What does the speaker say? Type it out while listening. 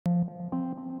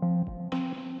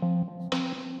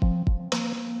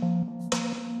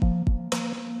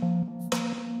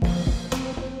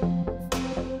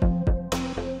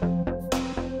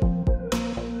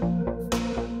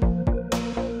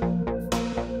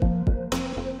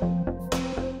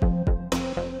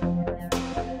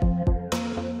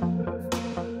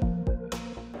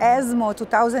ESMO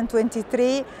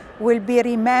 2023 will be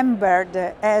remembered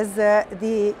as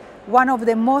one of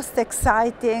the most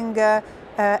exciting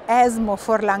ESMO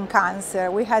for lung cancer.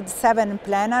 We had 7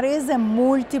 plenaries and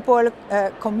multiple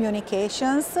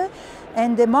communications,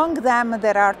 and among them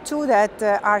there are 2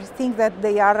 that I think that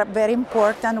they are very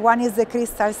important. One is the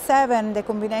Crystal-7, the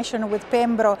combination with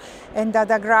pembro and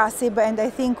adagrasib, and I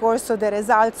think also the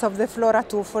results of the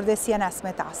FLAURA2 for the CNS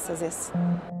metastasis.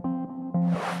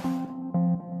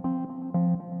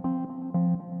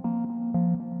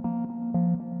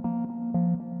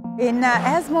 In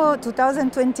ESMO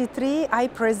 2023, I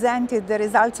presented the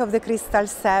results of the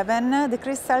Crystal-7. The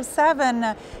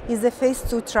Crystal-7 is a phase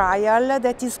 2 trial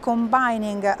that is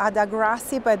combining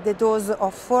adagrasib at the dose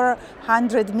of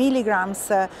 400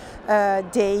 milligrams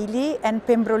daily and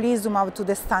pembrolizumab to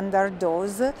the standard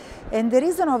dose. And the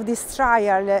reason of this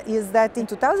trial is that in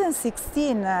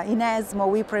 2016 in ESMO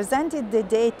we presented the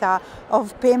data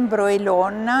of pembro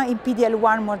alone in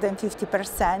PD-L1 more than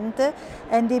 50%,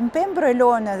 and in pembro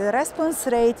alone the response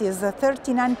rate is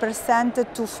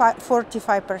 39% to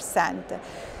 45%.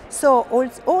 So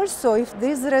also if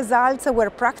these results were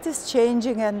practice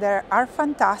changing and they are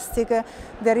fantastic,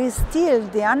 there is still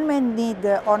the unmet need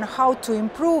on how to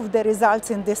improve the results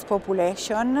in this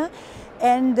population.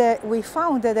 And we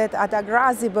found that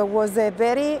adagrasib was a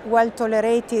very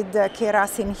well-tolerated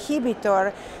KRAS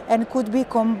inhibitor and could be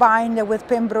combined with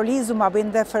pembrolizumab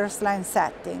in the first-line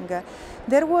setting.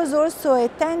 There was also a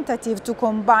tentative to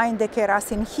combine the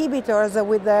KRAS inhibitors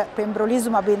with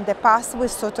pembrolizumab in the past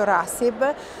with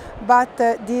sotorasib, but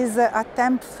this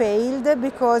attempt failed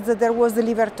because there was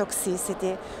liver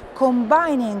toxicity.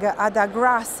 Combining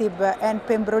adagrasib and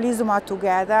pembrolizumab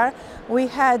together, we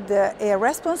had a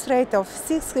response rate of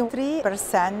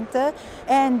 63%,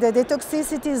 and the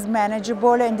toxicity is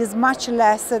manageable and is much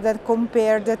less than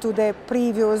compared to the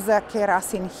previous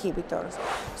KRAS inhibitors.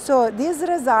 So these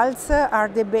results are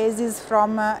the basis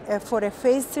for a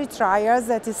phase 3 trial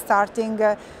that is starting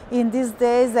in these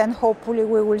days, and hopefully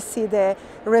we will see the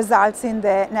results in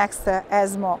the next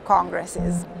ESMO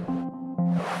Congresses.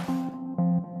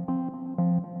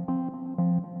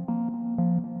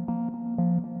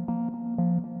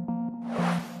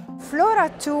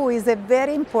 FLAURA2 is a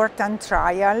very important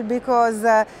trial because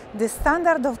the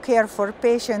standard of care for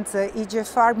patients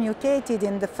EGFR mutated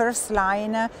in the first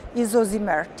line is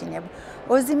osimertinib.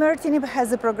 Osimertinib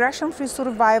has a progression-free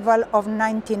survival of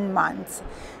 19 months.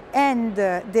 And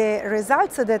the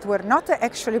results that were not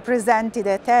actually presented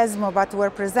at ESMO but were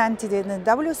presented in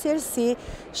the NSCLC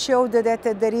showed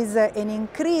that there is an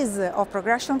increase of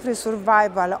progression-free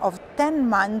survival of 10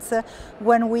 months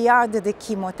when we add the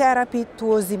chemotherapy to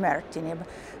osimertinib.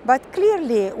 But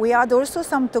clearly we had also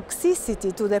some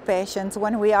toxicity to the patients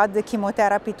when we add the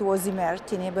chemotherapy to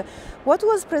osimertinib. What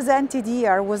was presented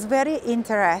here was very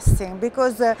interesting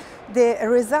because the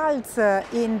results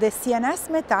in the CNS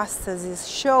metastasis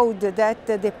showed that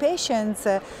the patients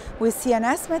with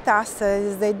CNS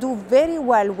metastasis, they do very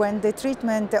well when the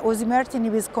treatment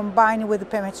osimertinib is combined with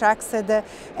pemetrexed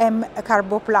and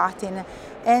carboplatin.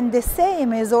 And the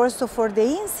same is also for the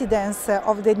incidence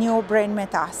of the new brain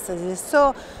metastasis.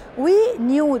 So we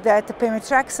knew that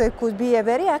pemetrexed could be a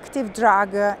very active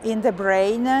drug in the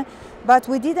brain, but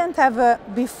we didn't have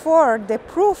before the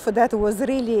proof that it was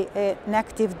really an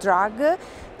active drug.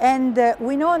 And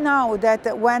we know now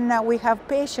that when we have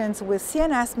patients with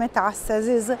CNS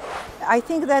metastasis, I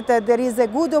think that there is a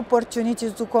good opportunity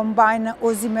to combine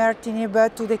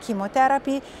osimertinib to the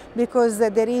chemotherapy because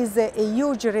there is a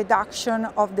huge reduction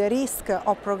of the risk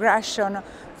of progression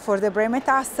for the brain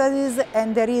metastasis,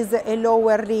 and there is a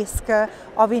lower risk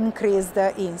of increased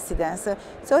incidence.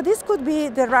 So this could be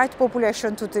the right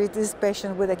population to treat these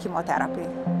patients with the chemotherapy.